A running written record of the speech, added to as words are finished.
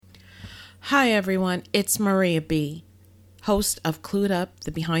Hi everyone, it's Maria B., host of Clued Up,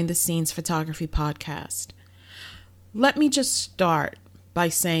 the behind the scenes photography podcast. Let me just start by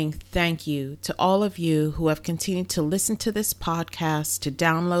saying thank you to all of you who have continued to listen to this podcast, to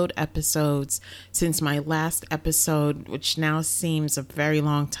download episodes since my last episode, which now seems a very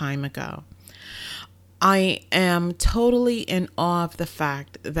long time ago. I am totally in awe of the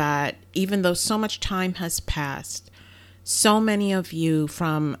fact that even though so much time has passed, so many of you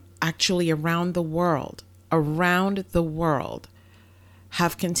from actually around the world,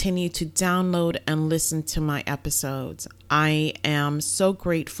 have continued to download and listen to my episodes. I am so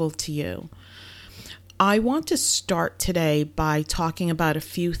grateful to you. I want to start today by talking about a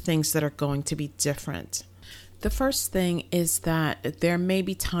few things that are going to be different. The first thing is that there may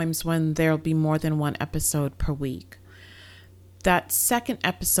be times when there'll be more than one episode per week. That second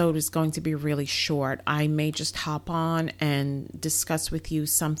episode is going to be really short. I may just hop on and discuss with you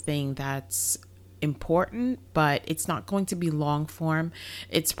something that's important, but it's not going to be long form.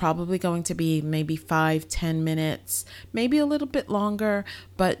 It's probably going to be maybe 5-10 minutes, maybe a little bit longer,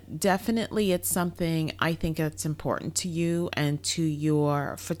 but definitely it's something I think that's important to you and to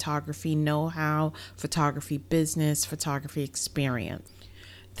your photography know-how, photography business, photography experience.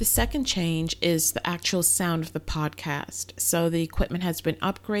 The second change is the actual sound of the podcast. So the equipment has been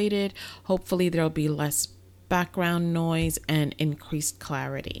upgraded. Hopefully there'll be less background noise and increased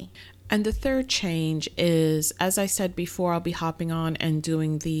clarity. And the third change is, as I said before, I'll be hopping on and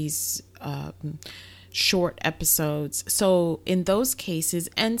doing these short episodes. So in those cases,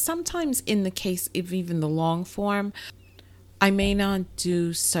 and sometimes in the case of even the long form, I may not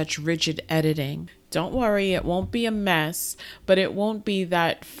do such rigid editing. Don't worry, it won't be a mess, but it won't be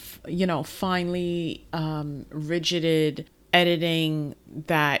that, finely rigided editing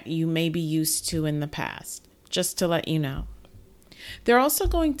that you may be used to in the past, just to let you know. There are also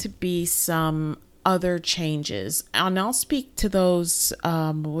going to be some other changes, and I'll speak to those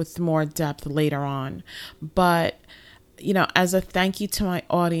with more depth later on. But as a thank you to my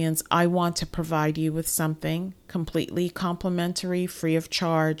audience, I want to provide you with something completely complimentary, free of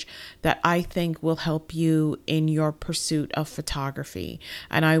charge, that I think will help you in your pursuit of photography.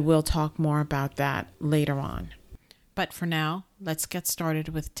 And I will talk more about that later on. But for now, let's get started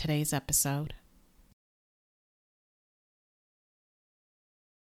with today's episode.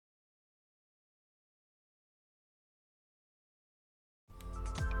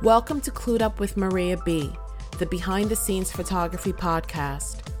 Welcome to Clued Up with Maria B., the behind-the-scenes photography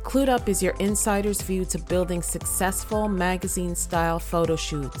podcast. Clued Up is your insider's view to building successful magazine-style photo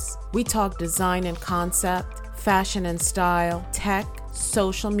shoots. We talk design and concept, fashion and style, tech,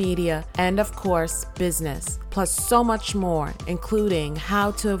 social media, and of course, business, plus so much more, including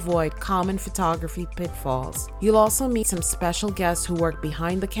how to avoid common photography pitfalls. You'll also meet some special guests who work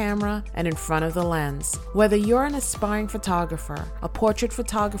behind the camera and in front of the lens. Whether you're an aspiring photographer, a portrait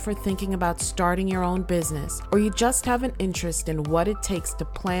photographer thinking about starting your own business, or you just have an interest in what it takes to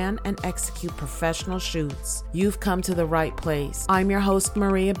plan and execute professional shoots, you've come to the right place. I'm your host,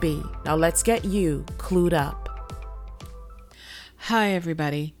 Maria B. Now let's get you clued up. Hi,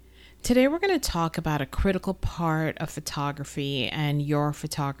 everybody. Today we're going to talk about a critical part of photography and your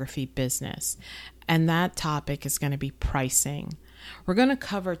photography business, and that topic is going to be pricing. We're going to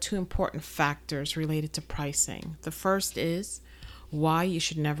cover two important factors related to pricing. The first is why you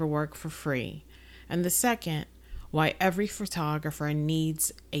should never work for free, and the second, why every photographer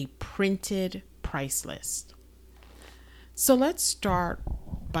needs a printed price list. So let's start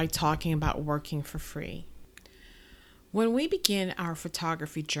by talking about working for free. When we begin our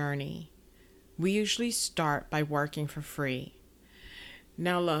photography journey, we usually start by working for free.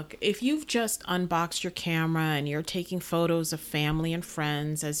 Now look, if you've just unboxed your camera and you're taking photos of family and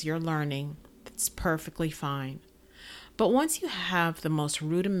friends as you're learning, that's perfectly fine. But once you have the most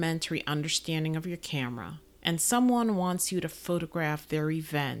rudimentary understanding of your camera and someone wants you to photograph their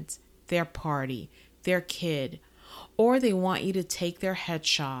event, their party, their kid, or they want you to take their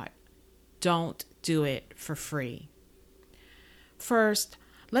headshot, don't do it for free. First,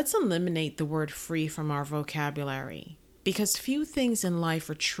 let's eliminate the word free from our vocabulary, because few things in life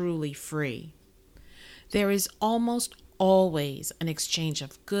are truly free. There is almost always an exchange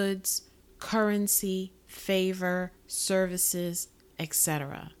of goods, currency, favor, services,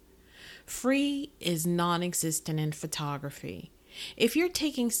 etc. Free is non-existent in photography. If you're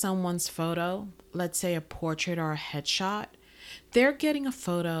taking someone's photo, let's say a portrait or a headshot, they're getting a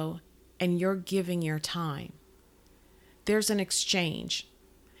photo and you're giving your time. There's an exchange.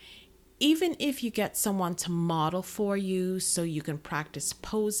 Even if you get someone to model for you so you can practice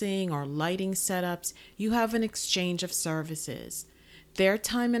posing or lighting setups, you have an exchange of services. their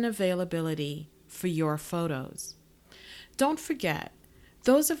time and availability for your photos. Don't forget,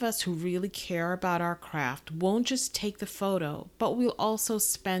 those of us who really care about our craft won't just take the photo, but we'll also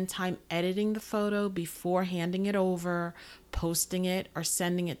spend time editing the photo before handing it over, posting it, or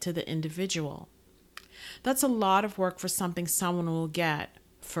sending it to the individual. That's a lot of work for something someone will get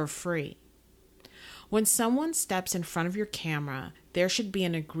for free. When someone steps in front of your camera, there should be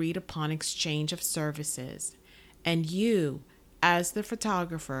an agreed upon exchange of services, and you, as the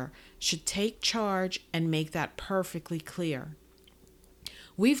photographer, should take charge and make that perfectly clear.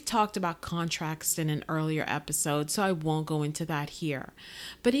 We've talked about contracts in an earlier episode, so I won't go into that here.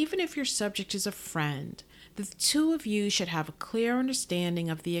 But even if your subject is a friend, the two of you should have a clear understanding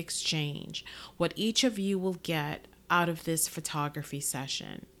of the exchange, what each of you will get out of this photography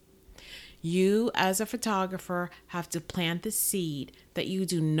session. You, as a photographer, have to plant the seed that you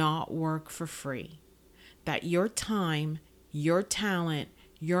do not work for free, that your time, your talent,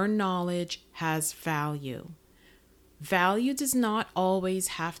 your knowledge has value. Value does not always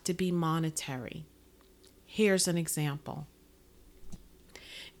have to be monetary. Here's an example.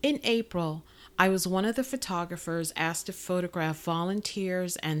 In April, I was one of the photographers asked to photograph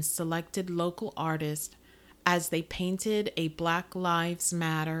volunteers and selected local artists as they painted a Black Lives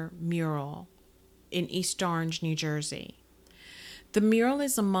Matter mural in East Orange, New Jersey. The mural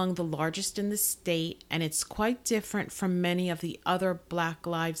is among the largest in the state, and it's quite different from many of the other Black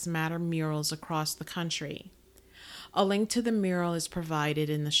Lives Matter murals across the country. A link to the mural is provided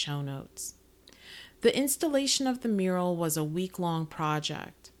in the show notes. The installation of the mural was a week-long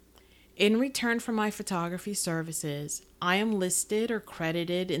project. In return for my photography services, I am listed or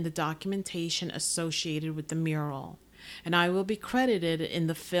credited in the documentation associated with the mural, and I will be credited in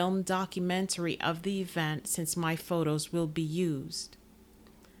the film documentary of the event since my photos will be used.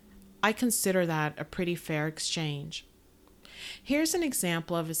 I consider that a pretty fair exchange. Here's an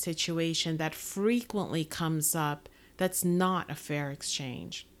example of a situation that frequently comes up that's not a fair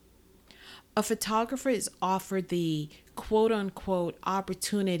exchange. A photographer is offered the quote-unquote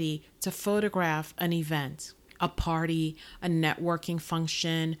opportunity to photograph an event, a party, a networking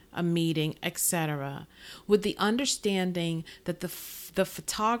function, a meeting, etc., with the understanding that the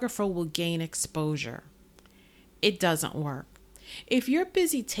photographer will gain exposure. It doesn't work. If you're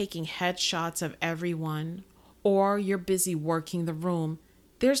busy taking headshots of everyone, or you're busy working the room,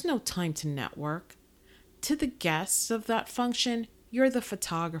 there's no time to network. To the guests of that function, you're the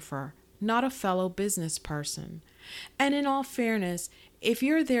photographer, not a fellow business person. And in all fairness, if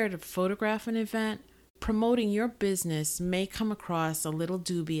you're there to photograph an event, promoting your business may come across a little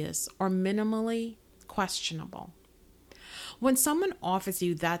dubious or minimally questionable. When someone offers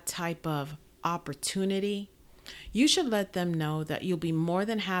you that type of opportunity, you should let them know that you'll be more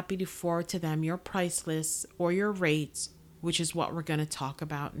than happy to forward to them your price lists or your rates, which is what we're going to talk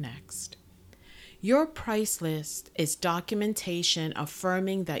about next. Your price list is documentation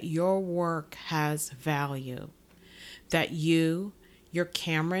affirming that your work has value, that you, your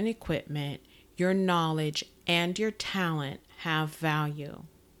camera and equipment, your knowledge, and your talent have value.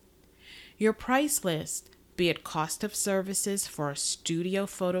 Your price list, be it cost of services for a studio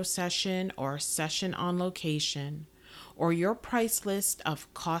photo session or a session on location, or your price list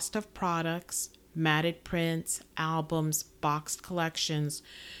of cost of products, matted prints, albums, boxed collections,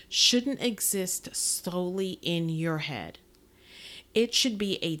 shouldn't exist solely in your head. It should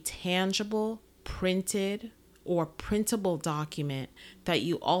be a tangible, printed, or printable document that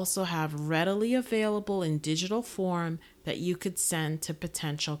you also have readily available in digital form that you could send to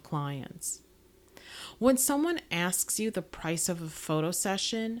potential clients. When someone asks you the price of a photo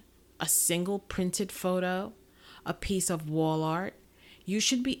session, a single printed photo, a piece of wall art, you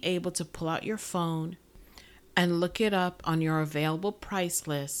should be able to pull out your phone and look it up on your available price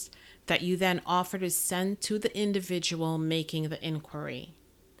list that you then offer to send to the individual making the inquiry.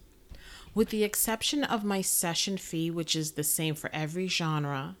 With the exception of my session fee, which is the same for every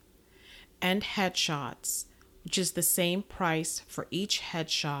genre, and headshots, which is the same price for each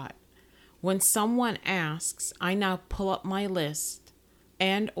headshot, when someone asks, I now pull up my list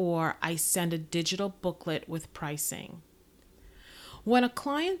and/or I send a digital booklet with pricing. When a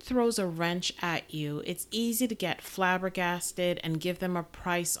client throws a wrench at you, it's easy to get flabbergasted and give them a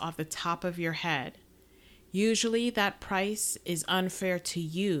price off the top of your head. Usually that price is unfair to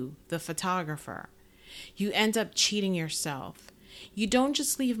you, the photographer. You end up cheating yourself. You don't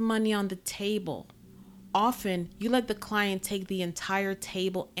just leave money on the table. Often, you let the client take the entire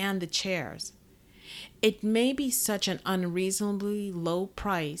table and the chairs. It may be such an unreasonably low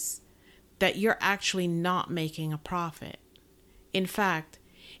price that you're actually not making a profit. In fact,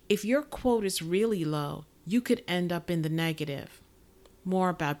 if your quote is really low, you could end up in the negative. More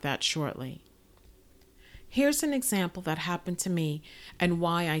about that shortly. Here's an example that happened to me and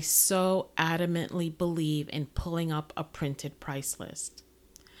why I so adamantly believe in pulling up a printed price list.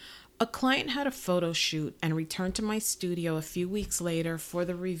 A client had a photo shoot and returned to my studio a few weeks later for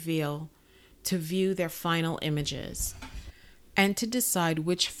the reveal to view their final images and to decide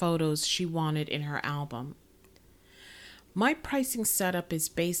which photos she wanted in her album. My pricing setup is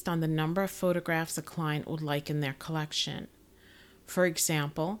based on the number of photographs a client would like in their collection. For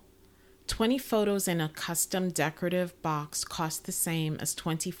example, 20 photos in a custom decorative box cost the same as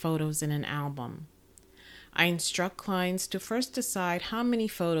 20 photos in an album. I instruct clients to first decide how many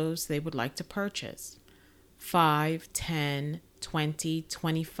photos they would like to purchase: 5, 10, 20,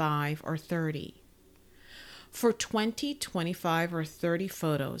 25, or 30. For 20, 25, or 30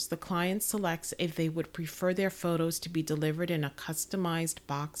 photos, the client selects if they would prefer their photos to be delivered in a customized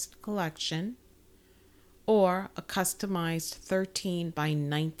boxed collection or a customized 13 by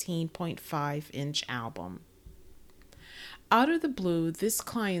 19.5 inch album. Out of the blue, this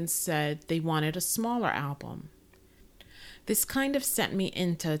client said they wanted a smaller album. This kind of sent me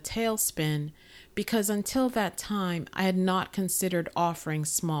into a tailspin because until that time, I had not considered offering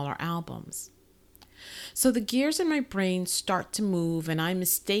smaller albums. So the gears in my brain start to move and I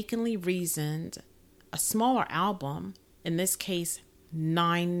mistakenly reasoned a smaller album, in this case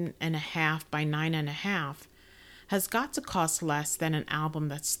 9.5 by 9.5, has got to cost less than an album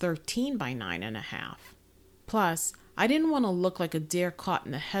that's 13 by 9.5. Plus, I didn't want to look like a deer caught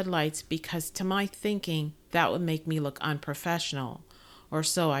in the headlights because to my thinking, that would make me look unprofessional, or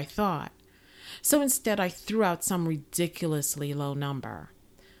so I thought. So instead, I threw out some ridiculously low number.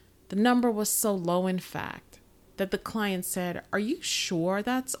 The number was so low, in fact, that the client said, "Are you sure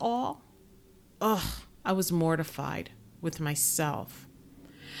that's all?" Ugh, I was mortified with myself.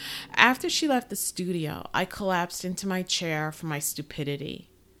 After she left the studio, I collapsed into my chair for my stupidity.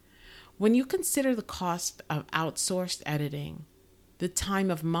 When you consider the cost of outsourced editing, the time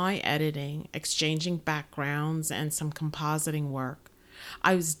of my editing, exchanging backgrounds, and some compositing work,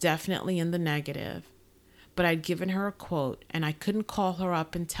 I was definitely in the negative. But I'd given her a quote, and I couldn't call her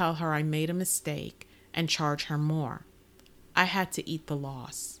up and tell her I made a mistake and charge her more. I had to eat the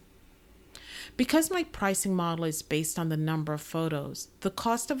loss. Because my pricing model is based on the number of photos, the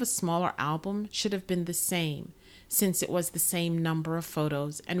cost of a smaller album should have been the same, since it was the same number of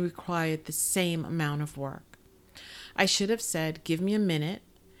photos and required the same amount of work. I should have said, "Give me a minute,"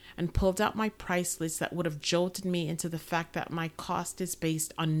 and pulled out my price list that would have jolted me into the fact that my cost is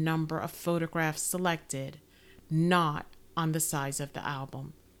based on number of photographs selected, not on the size of the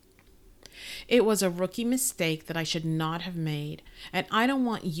album. It was a rookie mistake that I should not have made, and I don't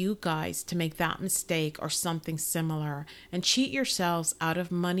want you guys to make that mistake or something similar and cheat yourselves out of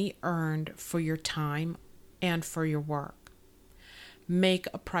money earned for your time and for your work. Make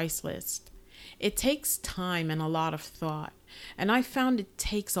a price list. It takes time and a lot of thought, and I found it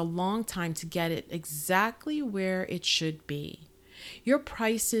takes a long time to get it exactly where it should be. Your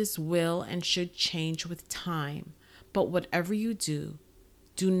prices will and should change with time, but whatever you do,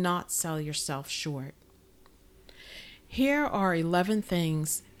 do not sell yourself short. Here are 11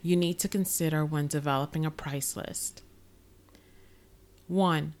 things you need to consider when developing a price list.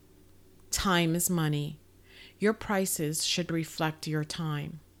 1. Time is money. Your prices should reflect your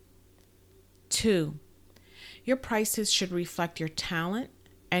time. 2. Your prices should reflect your talent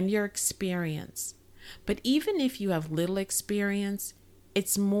and your experience. But even if you have little experience,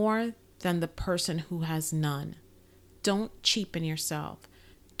 it's more than the person who has none. Don't cheapen yourself.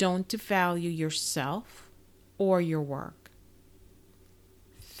 Don't devalue yourself or your work.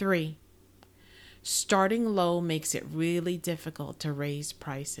 3. Starting low makes it really difficult to raise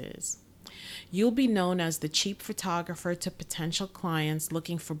prices. You'll be known as the cheap photographer to potential clients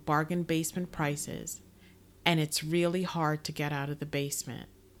looking for bargain basement prices, and it's really hard to get out of the basement.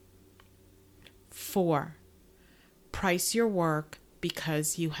 4. Price your work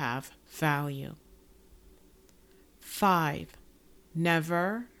because you have value. 5.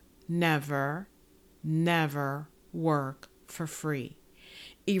 Never, never, never work for free.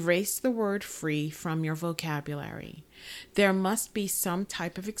 Erase the word free from your vocabulary. There must be some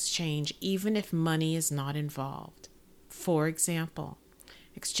type of exchange even if money is not involved. For example,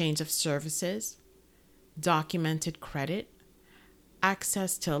 exchange of services, documented credit,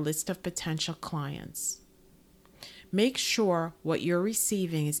 access to a list of potential clients. Make sure what you're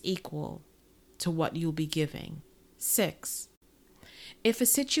receiving is equal to what you'll be giving. 6. If a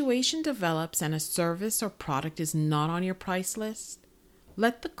situation develops and a service or product is not on your price list,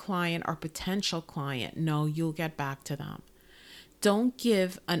 let the client or potential client know you'll get back to them. Don't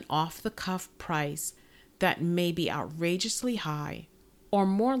give an off-the-cuff price that may be outrageously high or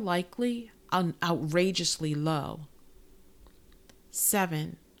more likely, outrageously low.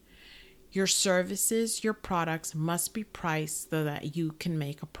 7. Your services, your products must be priced so that you can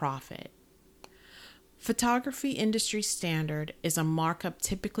make a profit. Photography industry standard is a markup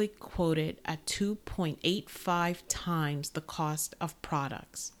typically quoted at 2.85 times the cost of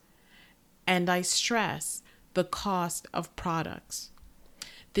products. And I stress the cost of products.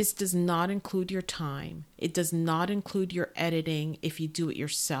 This does not include your time. It does not include your editing if you do it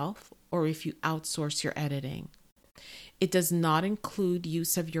yourself or if you outsource your editing. It does not include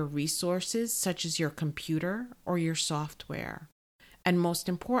use of your resources such as your computer or your software. And most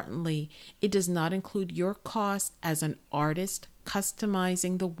importantly, it does not include your cost as an artist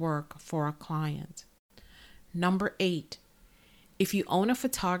customizing the work for a client. Number 8, if you own a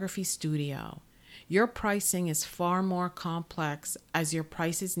photography studio, your pricing is far more complex as your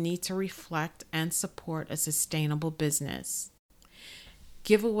prices need to reflect and support a sustainable business.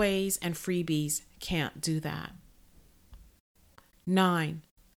 Giveaways and freebies can't do that. 9,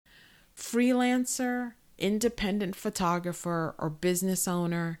 freelancer, independent photographer, or business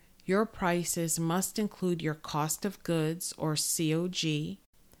owner, your prices must include your cost of goods, or COG,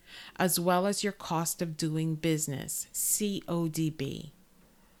 as well as your cost of doing business, CODB.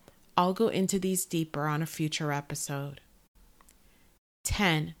 I'll go into these deeper on a future episode.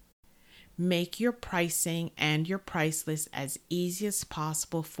 10. Make your pricing and your price list as easy as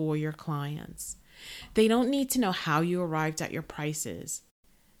possible for your clients. They don't need to know how you arrived at your prices.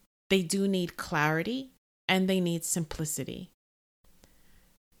 They do need clarity and they need simplicity.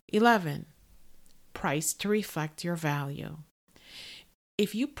 11. Price to reflect your value.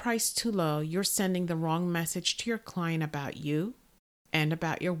 If you price too low, you're sending the wrong message to your client about you and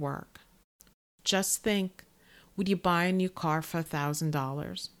about your work. Just think, would you buy a new car for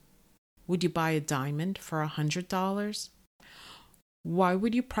 $1,000? Would you buy a diamond for $100? Why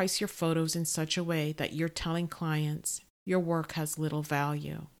would you price your photos in such a way that you're telling clients your work has little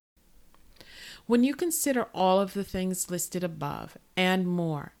value? When you consider all of the things listed above and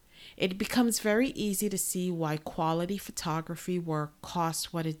more, it becomes very easy to see why quality photography work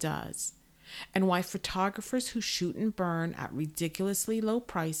costs what it does, and why photographers who shoot and burn at ridiculously low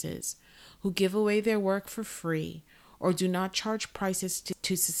prices, who give away their work for free, or do not charge prices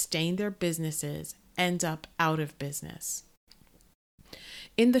to sustain their businesses, end up out of business.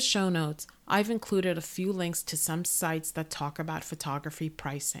 In the show notes, I've included a few links to some sites that talk about photography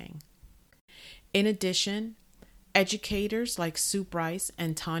pricing. In addition, educators like Sue Bryce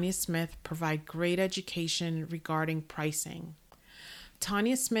and Tanya Smith provide great education regarding pricing.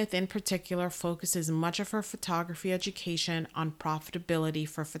 Tanya Smith in particular focuses much of her photography education on profitability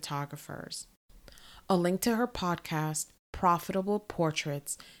for photographers. A link to her podcast, Profitable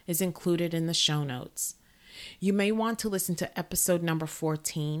Portraits, is included in the show notes. You may want to listen to episode number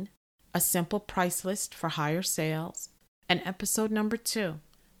 14, A Simple Price List for Higher Sales, and episode number 2,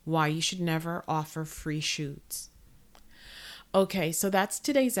 Why You Should Never Offer Free Shoots. Okay, so that's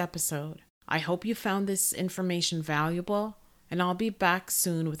today's episode. I hope you found this information valuable, and I'll be back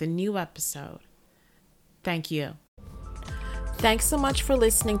soon with a new episode. Thank you. Thanks so much for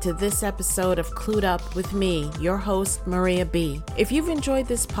listening to this episode of Clued Up with me, your host, Maria B. If you've enjoyed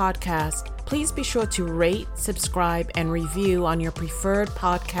this podcast, please be sure to rate, subscribe, and review on your preferred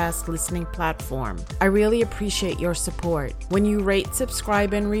podcast listening platform. I really appreciate your support. When you rate,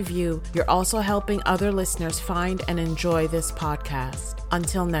 subscribe, and review, you're also helping other listeners find and enjoy this podcast.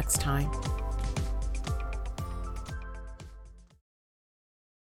 Until next time.